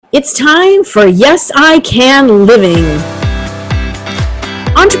It's time for Yes, I Can Living.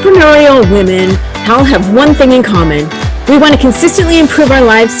 Entrepreneurial women all have one thing in common. We want to consistently improve our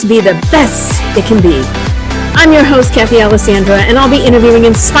lives to be the best it can be. I'm your host, Kathy Alessandra, and I'll be interviewing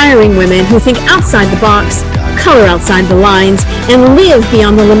inspiring women who think outside the box, color outside the lines, and live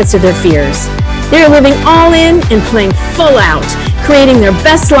beyond the limits of their fears. They're living all in and playing full out, creating their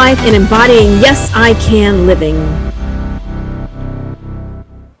best life and embodying Yes, I Can Living.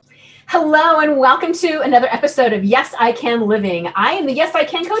 Hello and welcome to another episode of Yes, I Can Living. I am the Yes, I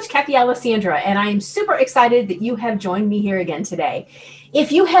Can coach, Kathy Alessandra, and I am super excited that you have joined me here again today.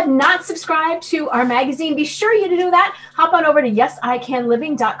 If you have not subscribed to our magazine, be sure you do that. Hop on over to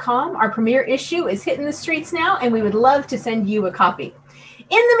yesicanliving.com. Our premiere issue is hitting the streets now, and we would love to send you a copy.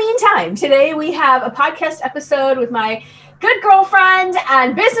 In the meantime, today we have a podcast episode with my good girlfriend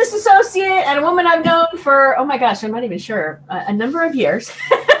and business associate and a woman I've known for, oh my gosh, I'm not even sure, a number of years.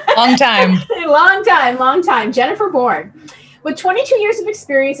 Long time. long time. Jennifer Bourne. With 22 years of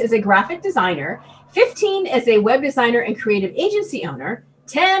experience as a graphic designer, 15 as a web designer and creative agency owner,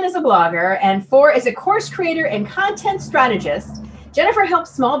 10 as a blogger, and 4 as a course creator and content strategist, Jennifer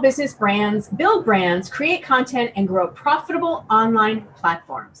helps small business brands build brands, create content, and grow profitable online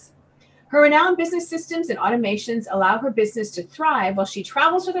platforms. Her renowned business systems and automations allow her business to thrive while she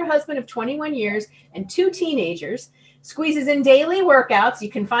travels with her husband of 21 years and 2 teenagers, squeezes in daily workouts. You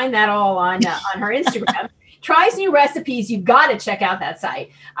can find that all on her Instagram. Tries new recipes. You've got to check out that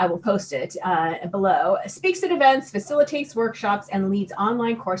site. I will post it below. Speaks at events, facilitates workshops, and leads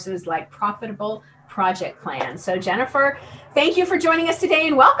online courses like Profitable Project Plan. So Jennifer, thank you for joining us today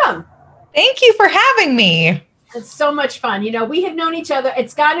and welcome. Thank you for having me. It's so much fun. You know, we have known each other.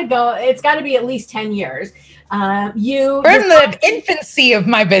 It's got to be at least 10 years. We're in the infancy of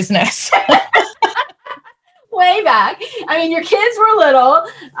my business. Way back. I mean, your kids were little.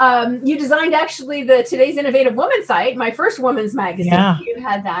 You designed actually the Today's Innovative Woman site, my first women's magazine. Yeah. You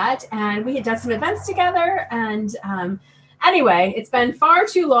had that, and we had done some events together. And anyway, it's been far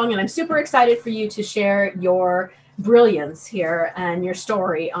too long, and I'm super excited for you to share your brilliance here and your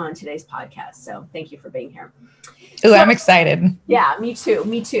story on today's podcast. So thank you for being here. Ooh, I'm excited. Yeah, me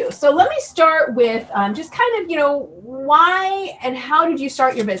too. So let me start with just kind of, why and how did you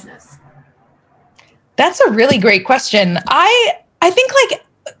start your business? That's a really great question. I think like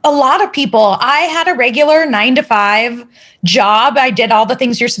a lot of people, I had a regular 9-to-5 job. I did all the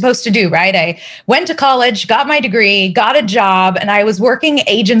things you're supposed to do, right? I went to college, got my degree, got a job, and I was working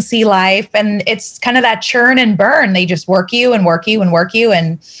agency life. And it's kind of that churn and burn. They just work you and work you and work you.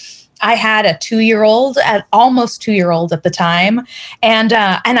 And I had a almost 2-year-old at the time. And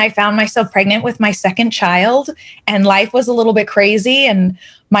I found myself pregnant with my second child, and life was a little bit crazy. And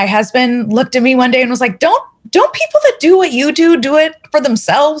my husband looked at me one day and was like, don't people that do what you do it for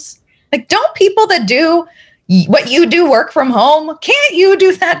themselves? Like, don't people that do what you do work from home? Can't you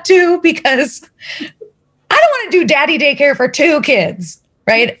do that too? Because I don't want to do daddy daycare for 2 kids.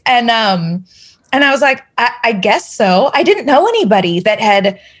 Right. And I was like, I guess so. I didn't know anybody that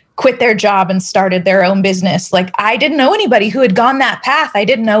had quit their job and started their own business. Like, I didn't know anybody who had gone that path. I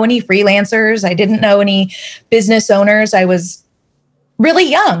didn't know any freelancers. I didn't know any business owners. I was really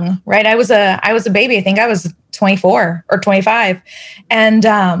young, right? I was a baby. I think I was 24 or 25. And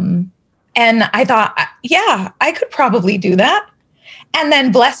I thought, yeah, I could probably do that. And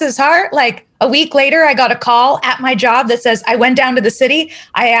then bless his heart, like a week later, I got a call at my job that says, I went down to the city.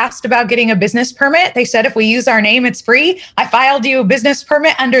 I asked about getting a business permit. They said, if we use our name, it's free. I filed you a business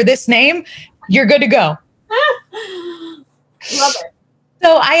permit under this name. You're good to go. Love it.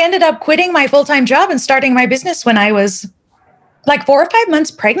 So I ended up quitting my full-time job and starting my business when I was like 4 or 5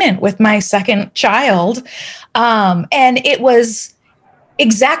 months pregnant with my second child. And it was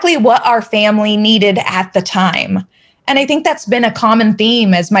exactly what our family needed at the time. And I think that's been a common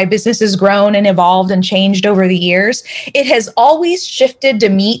theme as my business has grown and evolved and changed over the years. It has always shifted to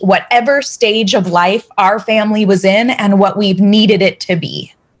meet whatever stage of life our family was in and what we've needed it to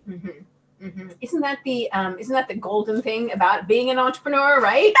be. Mm-hmm. Mm-hmm. Isn't that the golden thing about being an entrepreneur,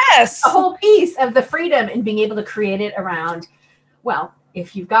 right? Yes. A whole piece of the freedom and being able to create it around, well,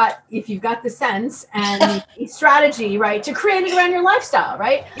 if you've got the sense and the strategy, right, to create it around your lifestyle,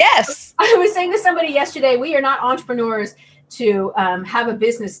 right? Yes. I was saying to somebody yesterday, we are not entrepreneurs to have a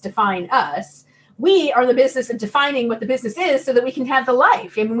business define us. We are the business of defining what the business is so that we can have the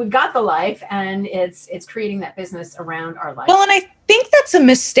life. I mean, we've got the life, and it's creating that business around our life. Well, and I think that's a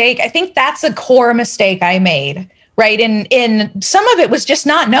mistake. I think that's a core mistake I made, right? And in some of it was just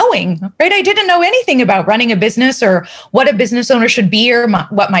not knowing, right? I didn't know anything about running a business or what a business owner should be or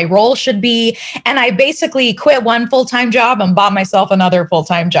what my role should be. And I basically quit one full-time job and bought myself another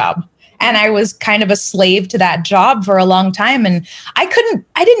full-time job. And I was kind of a slave to that job for a long time. And I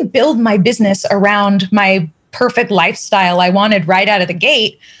didn't build my business around my perfect lifestyle I wanted right out of the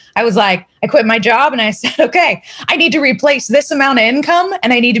gate. I was like, I quit my job and I said, okay, I need to replace this amount of income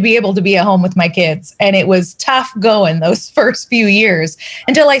and I need to be able to be at home with my kids. And it was tough going those first few years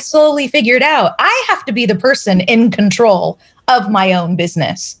until I slowly figured out I have to be the person in control of my own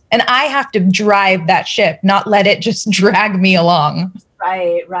business. And I have to drive that ship, not let it just drag me along.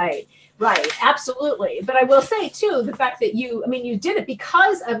 Right. Absolutely. But I will say too, the fact that you did it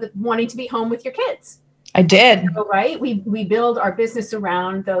because of wanting to be home with your kids. I did. So, right. We build our business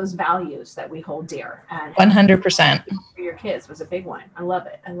around those values that we hold dear. And 100%. For your kids was a big one. I love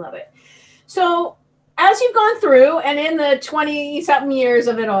it. So as you've gone through and in the 20 something years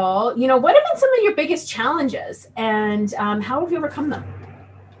of it all, what have been some of your biggest challenges and how have you overcome them?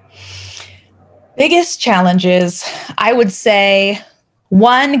 Biggest challenges, I would say,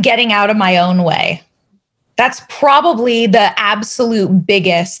 one, getting out of my own way. That's probably the absolute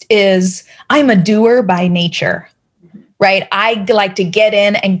biggest is I'm a doer by nature, right? I like to get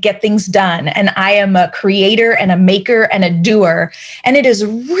in and get things done. And I am a creator and a maker and a doer. And it is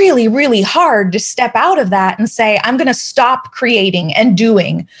really, really hard to step out of that and say, I'm going to stop creating and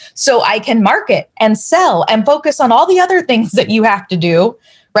doing so I can market and sell and focus on all the other things that you have to do,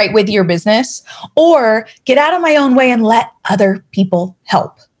 right, with your business, or get out of my own way and let other people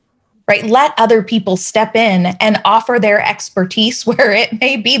help. Right? Let other people step in and offer their expertise where it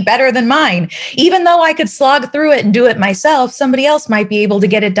may be better than mine. Even though I could slog through it and do it myself, somebody else might be able to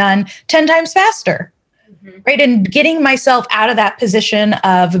get it done 10 times faster. Right? And getting myself out of that position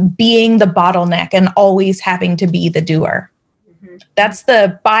being the bottleneck and always having to be the doer. That's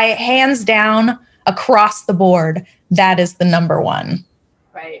by hands down across the board. That is the number one.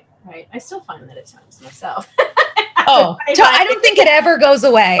 Right. I still find that at times myself. I don't think it ever goes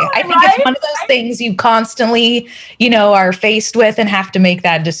away. I think it's one of those things you constantly, are faced with and have to make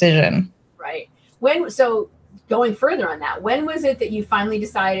that decision. Right. So going further on that, when was it that you finally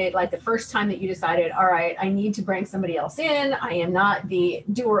decided, like the first time that you decided, all right, I need to bring somebody else in. I am not the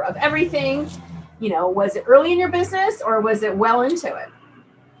doer of everything. Was it early in your business or was it well into it?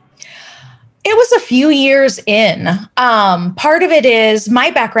 It was a few years in. Part of it is my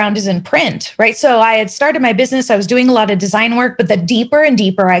background is in print, right? So I had started my business. I was doing a lot of design work, but the deeper and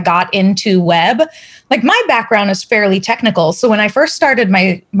deeper I got into web, like my background is fairly technical. So when I first started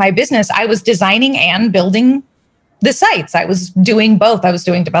my business, I was designing and building the sites. I was doing both. I was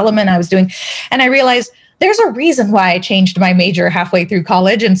doing development. And I realized there's a reason why I changed my major halfway through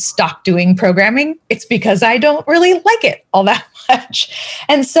college and stopped doing programming. It's because I don't really like it all that much.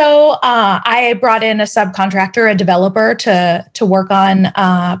 And so I brought in a subcontractor, a developer to work on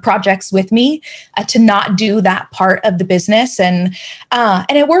projects with me to not do that part of the business. And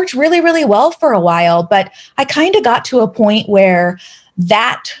it worked really, really well for a while. But I kind of got to a point where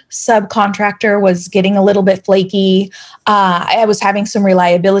that subcontractor was getting a little bit flaky. I was having some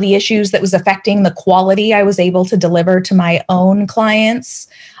reliability issues that was affecting the quality I was able to deliver to my own clients.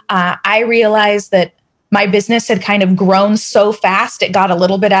 I realized that my business had kind of grown so fast, it got a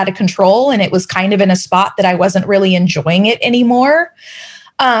little bit out of control, and it was kind of in a spot that I wasn't really enjoying it anymore.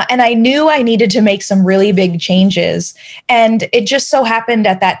 And I knew I needed to make some really big changes. And it just so happened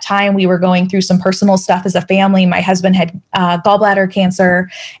at that time, we were going through some personal stuff as a family. My husband had gallbladder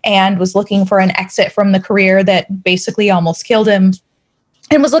cancer and was looking for an exit from the career that basically almost killed him.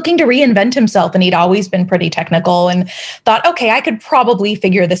 And was looking to reinvent himself. And he'd always been pretty technical and thought, okay, I could probably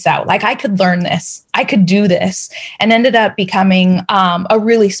figure this out. Like I could learn this, I could do this, and ended up becoming a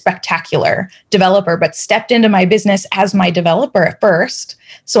really spectacular developer, but stepped into my business as my developer at first.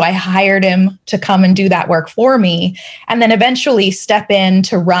 So I hired him to come and do that work for me. And then eventually step in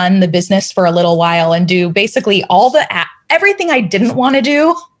to run the business for a little while and do basically everything I didn't want to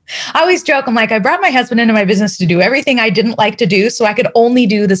do. I always joke, I'm like, I brought my husband into my business to do everything I didn't like to do so I could only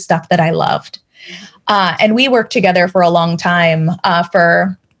do the stuff that I loved. And we worked together for a long time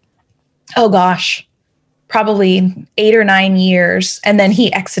probably 8 or 9 years. And then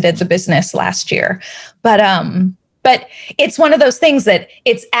he exited the business last year. But it's one of those things that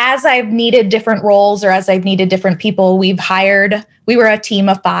it's as I've needed different roles or as I've needed different people, we were a team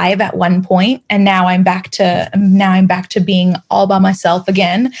of 5 at one point, and now I'm back to being all by myself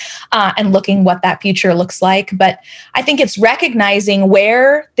again, and looking what that future looks like. But I think it's recognizing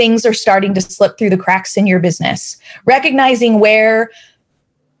where things are starting to slip through the cracks in your business, recognizing where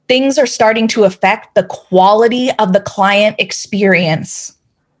things are starting to affect the quality of the client experience,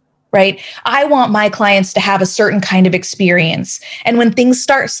 right? I want my clients to have a certain kind of experience. And when things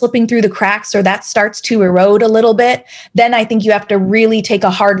start slipping through the cracks or that starts to erode a little bit, then I think you have to really take a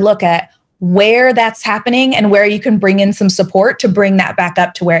hard look at where that's happening and where you can bring in some support to bring that back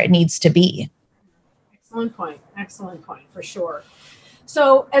up to where it needs to be. Excellent point, for sure.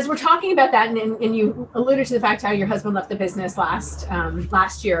 So as we're talking about that, and you alluded to the fact how your husband left the business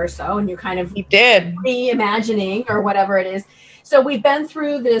last year or so, and you're kind of reimagining or whatever it is. So we've been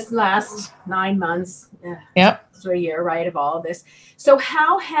through this last 9 months, to a year, right, of all of this. So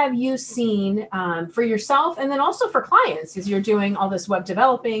how have you seen for yourself and then also for clients as you're doing all this web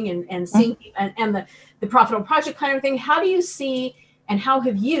developing and seeing and the profitable project kind of thing, how do you see and how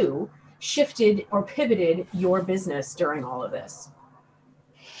have you shifted or pivoted your business during all of this?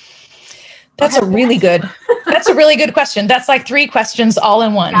 That's a really good question. That's like 3 questions all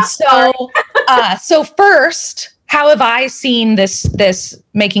in one. Yeah, so first, how have I seen this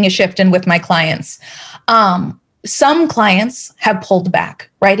making a shift in with my clients? Some clients have pulled back,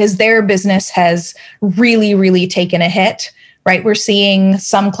 right? As their business has really, really taken a hit, right? We're seeing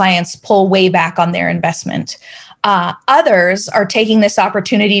some clients pull way back on their investment. Others are taking this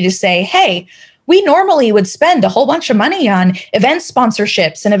opportunity to say, hey, we normally would spend a whole bunch of money on event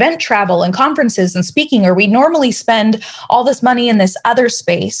sponsorships and event travel and conferences and speaking, or we normally spend all this money in this other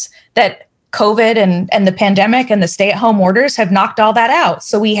space that COVID and the pandemic and the stay-at-home orders have knocked all that out.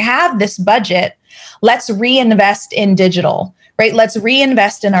 So we have this budget. Let's reinvest in digital, right? Let's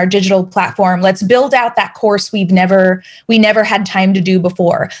reinvest in our digital platform. Let's build out that course we never had time to do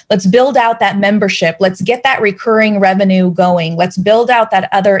before. Let's build out that membership. Let's get that recurring revenue going. Let's build out that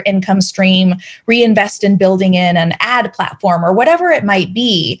other income stream, reinvest in building in an ad platform or whatever it might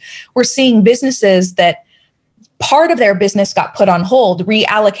be. We're seeing businesses that part of their business got put on hold,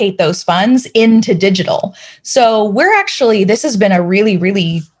 reallocate those funds into digital. So this has been a really,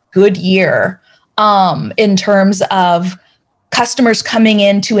 really good year in terms of customers coming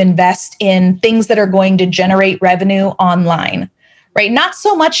in to invest in things that are going to generate revenue online, right? Not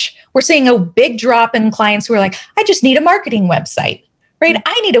so much, we're seeing a big drop in clients who are like, I just need a marketing website, right?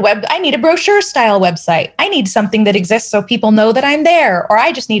 I need a brochure style website. I need something that exists so people know that I'm there, or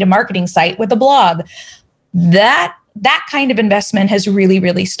I just need a marketing site with a blog. That kind of investment has really,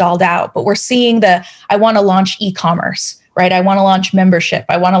 really stalled out. But we're seeing I want to launch e-commerce, right? I want to launch membership.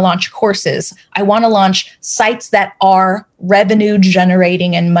 I want to launch courses. I want to launch sites that are revenue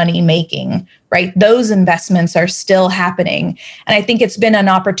generating and money making, right? Those investments are still happening. And I think it's been an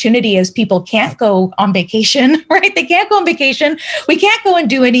opportunity as people can't go on vacation, right? They can't go on vacation. We can't go and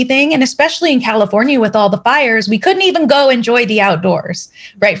do anything. And especially in California with all the fires, we couldn't even go enjoy the outdoors,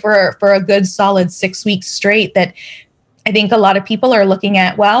 right? For a good solid 6 weeks straight, that I think a lot of people are looking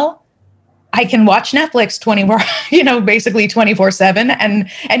at, well, I can watch Netflix 24/7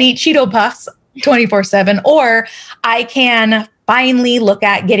 and eat Cheeto Puffs 24/7, or I can finally look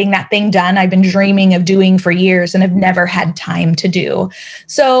at getting that thing done I've been dreaming of doing for years and have never had time to do.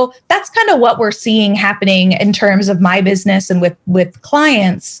 So that's kind of what we're seeing happening in terms of my business and with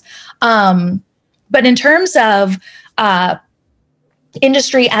clients. But in terms of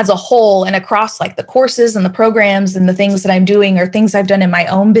industry as a whole and across like the courses and the programs and the things that I'm doing or things I've done in my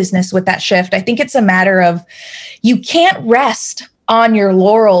own business with that shift, I think it's a matter of you can't rest on your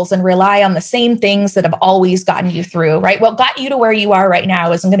laurels and rely on the same things that have always gotten you through, right? What got you to where you are right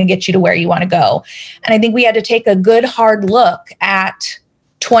now isn't going to get you to where you want to go. And I think we had to take a good hard look at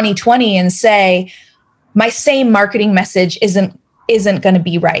 2020 and say, my same marketing message isn't going to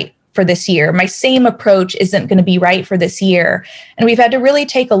be right for this year. My same approach isn't going to be right for this year. And we've had to really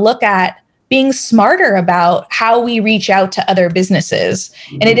take a look at being smarter about how we reach out to other businesses.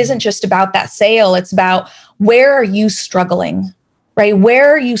 And it isn't just about that sale. It's about, where are you struggling, right?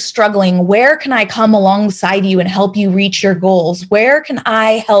 Where are you struggling? Where can I come alongside you and help you reach your goals? Where can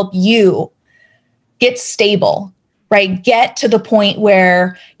I help you get stable, right? Get to the point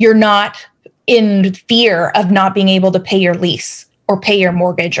where you're not in fear of not being able to pay your lease or pay your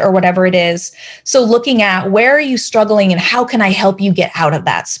mortgage or whatever it is. So looking at, where are you struggling and how can I help you get out of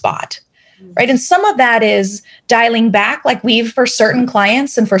that spot? Right. And some of that is dialing back, like for certain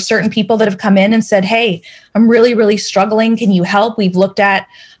clients and for certain people that have come in and said, hey, I'm really, really struggling. Can you help? We've looked at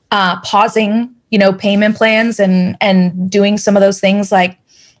pausing, payment plans and doing some of those things, like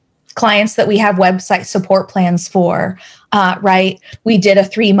clients that we have website support plans for, right? We did a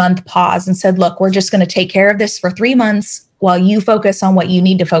 3-month pause and said, look, we're just going to take care of this for 3 months. while you focus on what you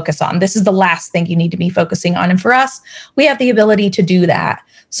need to focus on. This is the last thing you need to be focusing on. And for us, we have the ability to do that.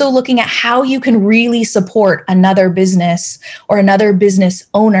 So looking at how you can really support another business or another business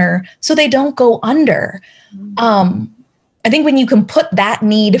owner so they don't go under. I think when you can put that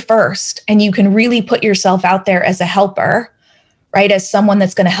need first and you can really put yourself out there as a helper, right, as someone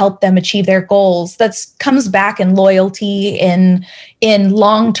that's going to help them achieve their goals, that comes back in loyalty, in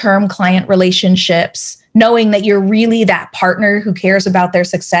long-term client relationships, knowing that you're really that partner who cares about their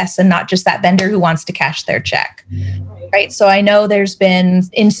success and not just that vendor who wants to cash their check. Right. So I know there's been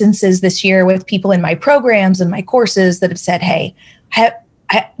instances this year with people in my programs and my courses that have said, hey,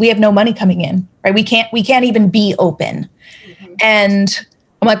 we have no money coming in, right? We can't even be open. And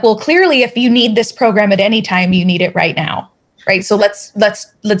I'm like, well, clearly if you need this program at any time, you need it right now. Right. So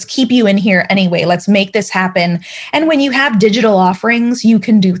let's keep you in here anyway. Let's make this happen. And when you have digital offerings, you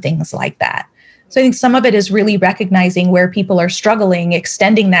can do things like that. So I think some of it is really recognizing where people are struggling,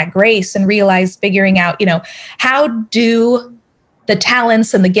 extending that grace and figuring out, how do the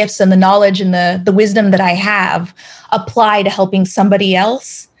talents and the gifts and the knowledge and the wisdom that I have apply to helping somebody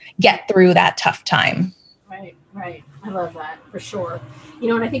else get through that tough time. Right. I love that for sure.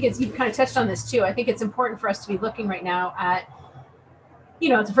 And I think you kind of touched on this too. I think it's important for us to be looking right now at,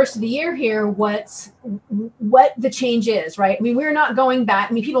 at the first of the year here, what the change is, right? I mean, we're not going back.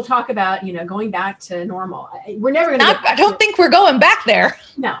 I mean, people talk about, going back to normal. We're never going to get back. I don't think we're going back there.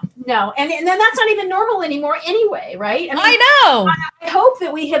 No. And then that's not even normal anymore anyway, right? I know. I hope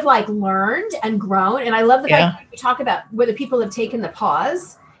that we have learned and grown. And I love the fact that we talk about whether people have taken the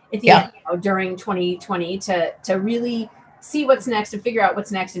pause at the end, during 2020 to really see what's next and figure out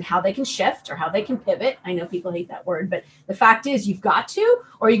what's next and how they can shift or how they can pivot. I know people hate that word, but the fact is you've got to,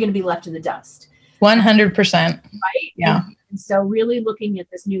 or you're going to be left in the dust. 100%. Right? Yeah. And so really looking at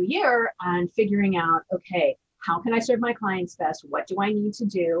this new year and figuring out, okay, how can I serve my clients best? What do I need to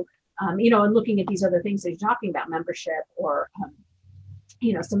do? And looking at these other things that you're talking about, membership or,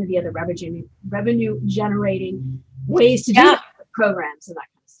 some of the other revenue generating ways to do programs and that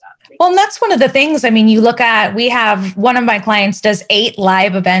kind of stuff. Well, and that's one of the things, we have one of my clients does 8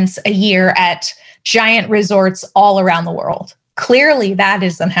 live events a year at giant resorts all around the world. Clearly that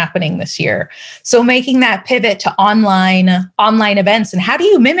isn't happening this year. So making that pivot to online events, and how do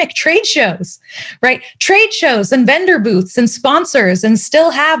you mimic trade shows, right? Trade shows and vendor booths and sponsors and still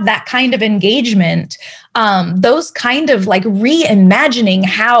have that kind of engagement. Those kind of reimagining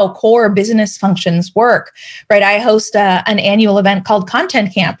how core business functions work, right? I host an annual event called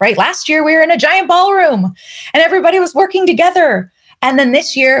Content Camp, right? Last year we were in a giant ballroom and everybody was working together. And then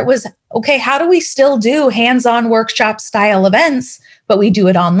this year it was, okay, how do we still do hands-on workshop style events, but we do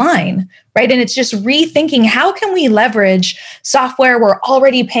it online, right? And it's just rethinking, how can we leverage software we're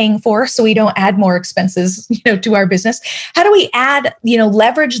already paying for so we don't add more expenses, to our business? How do we add,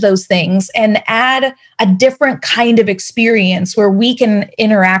 leverage those things and add a different kind of experience where we can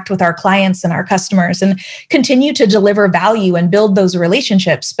interact with our clients and our customers and continue to deliver value and build those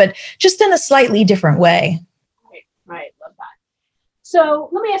relationships, but just in a slightly different way. Right. Love that. So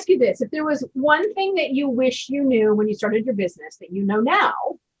let me ask you this. If there was one thing that you wish you knew when you started your business that you know now,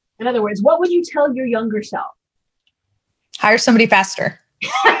 in other words, what would you tell your younger self? Hire somebody faster.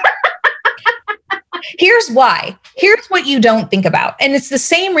 Here's why. Here's what you don't think about. And it's the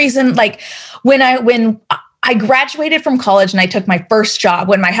same reason, when I graduated from college and I took my first job,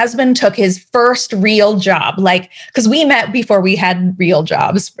 when my husband took his first real job, because we met before we had real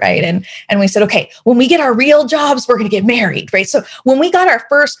jobs, right? And we said, okay, when we get our real jobs, we're going to get married, right? So when we got our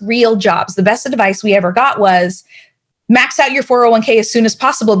first real jobs, the best advice we ever got was max out your 401k as soon as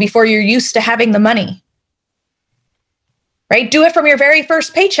possible before you're used to having the money. Right? Do it from your very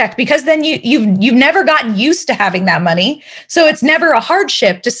first paycheck, because then you've never gotten used to having that money. So it's never a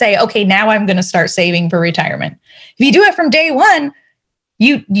hardship to say, okay, now I'm going to start saving for retirement. If you do it from day one,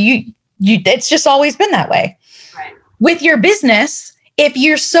 it's just always been that way. Right. With your business, if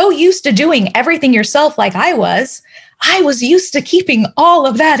you're so used to doing everything yourself, like I was used to keeping all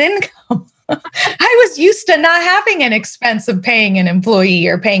of that income. I was used to not having an expense of paying an employee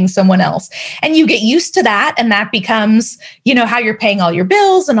or paying someone else. And you get used to that. And that becomes, how you're paying all your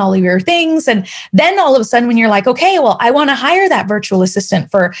bills and all of your things. And then all of a sudden when you're like, okay, well, I want to hire that virtual assistant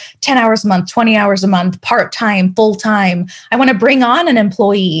for 10 hours a month, 20 hours a month, part-time, full-time. I want to bring on an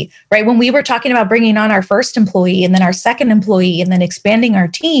employee, right? When we were talking about bringing on our first employee and then our second employee and then expanding our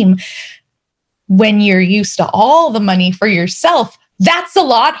team, when you're used to all the money for yourself, that's a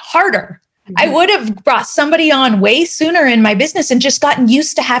lot harder. I would have brought somebody on way sooner in my business and just gotten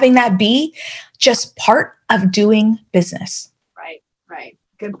used to having that be just part of doing business. Right.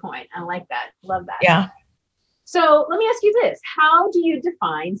 Good point. I like that. Love that. Yeah. So let me ask you this. How do you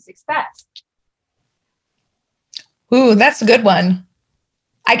define success? Ooh, that's a good one.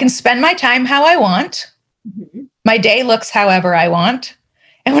 I can spend my time how I want. Mm-hmm. My day looks however I want.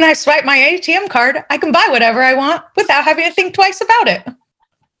 And when I swipe my ATM card, I can buy whatever I want without having to think twice about it.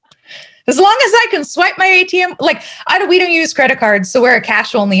 As long as I can swipe my ATM, like we don't use credit cards, so we're a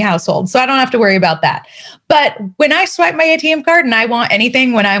cash only household, so I don't have to worry about that. But when I swipe my ATM card and I want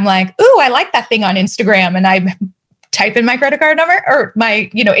anything, when I'm like, ooh, I like that thing on Instagram, and I type in my credit card number or my,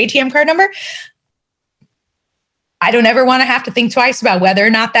 ATM card number, I don't ever want to have to think twice about whether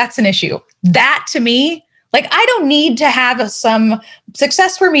or not that's an issue. That to me, like, I don't need to have some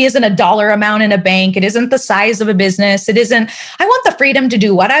success for me isn't a dollar amount in a bank. It isn't the size of a business. It isn't, I want the freedom to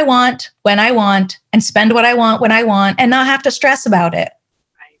do what I want, when I want, and spend what I want, when I want, and not have to stress about it.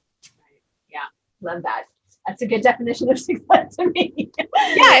 Right. Yeah. Love that. That's a good definition of success to me.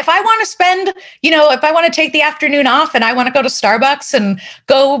 Yeah. If I want to spend, if I want to take the afternoon off and I want to go to Starbucks and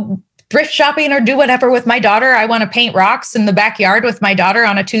go thrift shopping or do whatever with my daughter, I want to paint rocks in the backyard with my daughter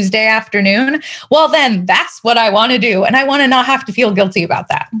on a Tuesday afternoon. Well, then that's what I want to do. And I want to not have to feel guilty about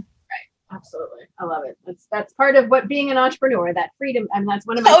that. Right. Absolutely. I love it. That's part of what being an entrepreneur, that freedom. And that's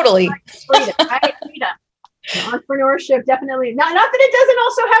one of my totally freedom. Right? Freedom. Entrepreneurship, definitely. Not that it doesn't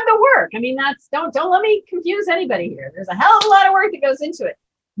also have the work. I mean, don't let me confuse anybody here. There's a hell of a lot of work that goes into it.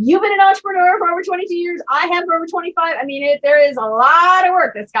 You've been an entrepreneur for over 22 years. I have for over 25. I mean, there is a lot of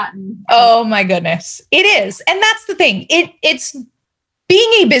work that's gotten. Oh my goodness. It is. And that's the thing. It's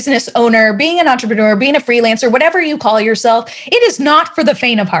being a business owner, being an entrepreneur, being a freelancer, whatever you call yourself. It is not for the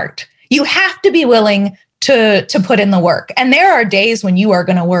faint of heart. You have to be willing to put in the work. And there are days when you are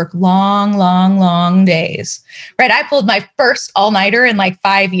going to work long, long, long days, right? I pulled my first all-nighter in like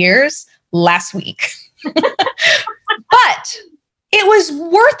 5 years last week, but it was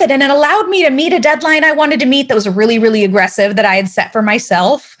worth it. And it allowed me to meet a deadline I wanted to meet that was really, really aggressive that I had set for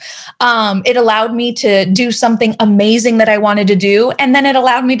myself. It allowed me to do something amazing that I wanted to do. And then it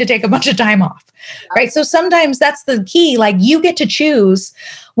allowed me to take a bunch of time off, right? So sometimes that's the key. Like, you get to choose.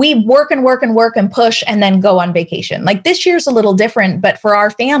 We work and work and work and push and then go on vacation. Like, this year's a little different, but for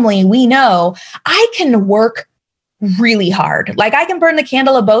our family, we know I can work really hard. Like, I can burn the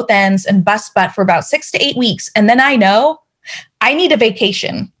candle at both ends and bust butt for about 6 to 8 weeks. And then I know I need a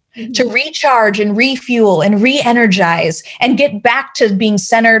vacation to recharge and refuel and re-energize and get back to being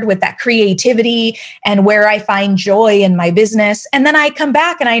centered with that creativity and where I find joy in my business. And then I come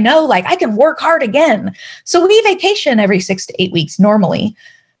back and I know, like, I can work hard again. So we vacation every 6 to 8 weeks normally.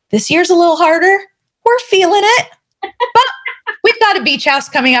 This year's a little harder. We're feeling it, but we've got a beach house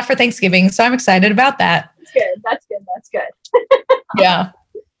coming up for Thanksgiving. So I'm excited about that. That's good. Yeah.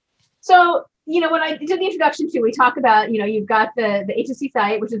 So, when I did the introduction to, we talk about, you've got the agency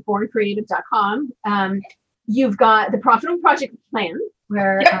site, which is borncreative.com. You've got the Profitable Project Plan,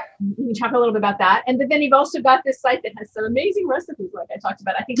 where you can talk a little bit about that. And then you've also got this site that has some amazing recipes, like I talked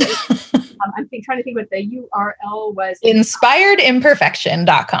about. I think I'm trying to think what the URL was.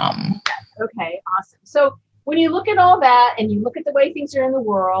 Inspiredimperfection.com. Okay, awesome. So when you look at all that and you look at the way things are in the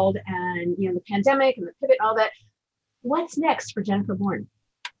world and, the pandemic and the pivot, all that, what's next for Jennifer Bourne?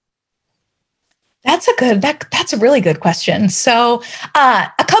 That's a really good question. So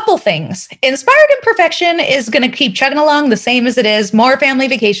a couple things. Inspired Imperfection is going to keep chugging along the same as it is. More family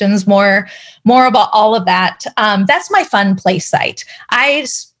vacations, more about all of that. That's my fun play site. I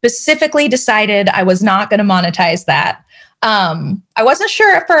specifically decided I was not going to monetize that. I wasn't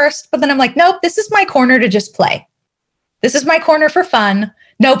sure at first, but then I'm like, nope, this is my corner to just play. This is my corner for fun,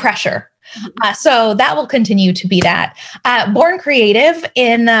 no pressure. So that will continue to be that. Born Creative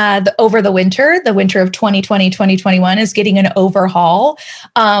over the winter of 2020, 2021 is getting an overhaul.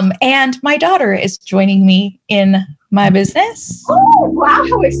 And my daughter is joining me in my business. Oh, wow.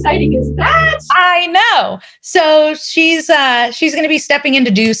 How exciting is that? I know. So she's going to be stepping in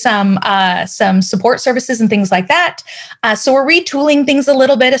to do some support services and things like that. So we're retooling things a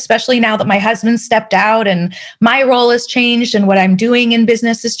little bit, especially now that my husband stepped out and my role has changed and what I'm doing in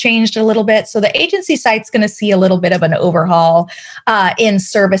business has changed a little bit. So the agency site's going to see a little bit of an overhaul in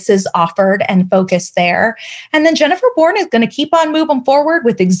services offered and focus there. And then Jennifer Bourne is going to keep on moving forward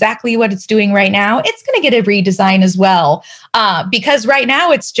with exactly what it's doing right now. It's going to get a redesign as well, because right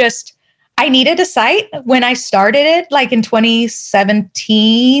now it's just, I needed a site. When I started it, like in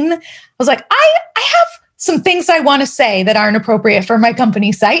 2017, I was like, I have some things I want to say that aren't appropriate for my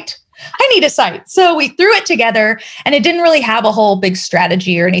company site. I need a site. So we threw it together, and it didn't really have a whole big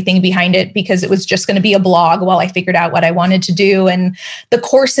strategy or anything behind it because it was just going to be a blog while I figured out what I wanted to do. And the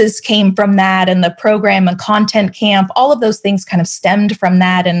courses came from that, and the program and content camp, all of those things kind of stemmed from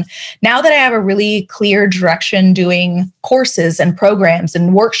that. And now that I have a really clear direction doing courses and programs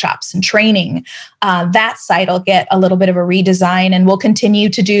and workshops and training, that site will get a little bit of a redesign, and we'll continue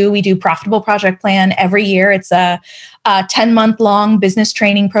to we do Profitable Project Plan every year. It's a 10-month long business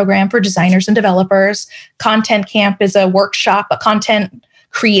training program for designers and developers. Content Camp is a workshop, a content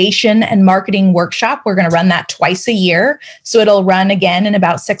creation and marketing workshop. We're going to run that twice a year. So it'll run again in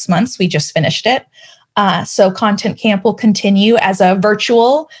about 6 months. We just finished it. So Content Camp will continue as a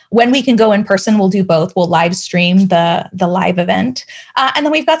virtual. When we can go in person, we'll do both. We'll live stream the live event. And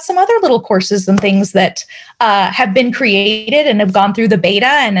then we've got some other little courses and things that have been created and have gone through the beta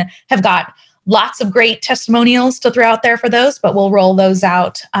and have got lots of great testimonials to throw out there for those, but we'll roll those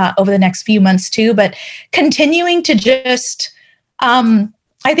out over the next few months too. But continuing to just, I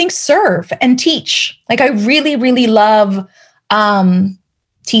think, serve and teach. Like I really, really love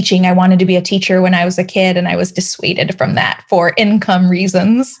teaching. I wanted to be a teacher when I was a kid, and I was dissuaded from that for income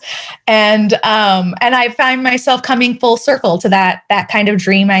reasons. And I find myself coming full circle to that kind of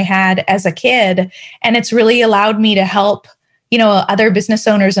dream I had as a kid. And it's really allowed me to help, other business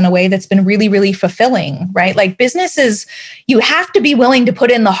owners in a way that's been really, really fulfilling, right? Like businesses, you have to be willing to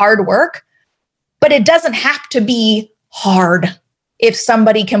put in the hard work, but it doesn't have to be hard if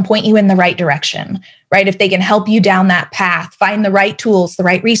somebody can point you in the right direction, right? If they can help you down that path, find the right tools, the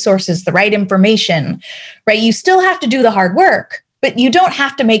right resources, the right information, right? You still have to do the hard work, but you don't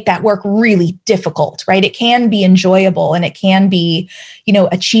have to make that work really difficult, right? It can be enjoyable, and it can be,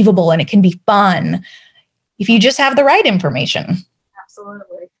 achievable, and it can be fun if you just have the right information.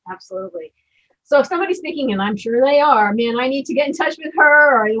 Absolutely. Absolutely. So if somebody's thinking, and I'm sure they are, man, I need to get in touch with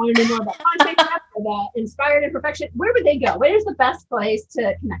her, or you want to know more about Content Camp or the Inspired Imperfection, where would they go? Where is the best place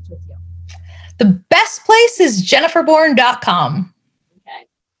to connect with you? The best place is jenniferbourne.com. Okay.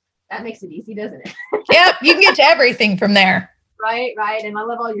 That makes it easy, doesn't it? Yep. You can get to everything from there. Right. And I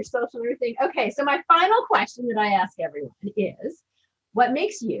love all your social and everything. Okay. So my final question that I ask everyone is, what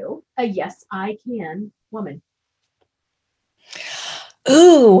makes you a yes, I can woman?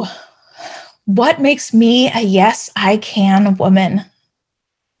 Ooh, what makes me a yes, I can woman?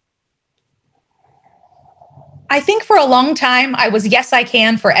 I think for a long time, I was yes, I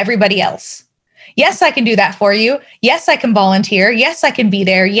can for everybody else. Yes, I can do that for you. Yes, I can volunteer. Yes, I can be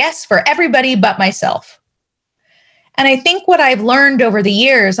there. Yes, for everybody but myself. And I think what I've learned over the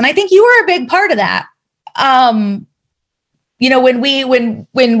years, and I think you were a big part of that, when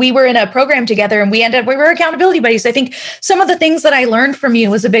we were in a program together and we were accountability buddies, I think some of the things that I learned from you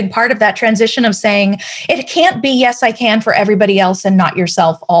was a big part of that transition of saying it can't be yes, I can for everybody else and not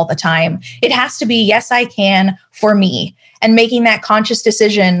yourself all the time. It has to be yes, I can for me, and making that conscious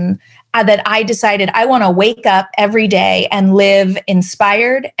decision that I decided I want to wake up every day and live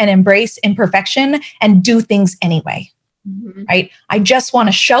inspired and embrace imperfection and do things anyway, right? I just want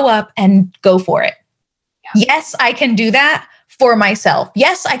to show up and go for it. Yeah. Yes, I can do that for myself.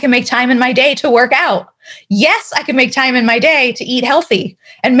 Yes, I can make time in my day to work out. Yes, I can make time in my day to eat healthy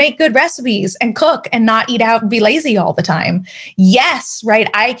and make good recipes and cook and not eat out and be lazy all the time. Yes, right,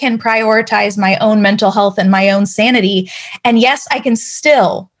 I can prioritize my own mental health and my own sanity. And yes, I can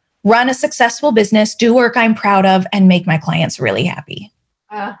still run a successful business, do work I'm proud of, and make my clients really happy.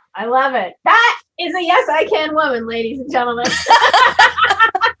 I love it. That is a yes, I can woman, ladies and gentlemen.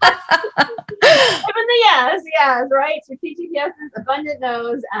 Even the yes, right? Strategic yeses, abundant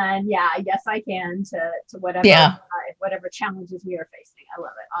no's, and yes, I can to whatever challenges we are facing. I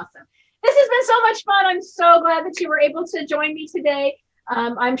love it. Awesome. This has been so much fun. I'm so glad that you were able to join me today.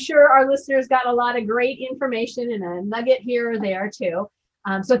 I'm sure our listeners got a lot of great information and a nugget here or there too.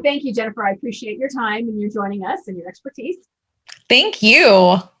 So thank you, Jennifer. I appreciate your time and you joining us and your expertise. Thank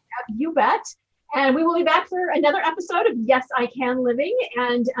you. You bet. And we will be back for another episode of Yes, I Can Living.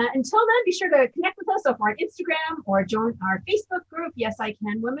 And until then, be sure to connect with us over on Instagram or join our Facebook group, Yes, I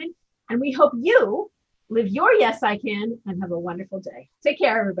Can Women. And we hope you live your Yes, I Can and have a wonderful day. Take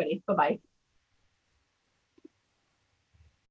care, everybody. Bye-bye.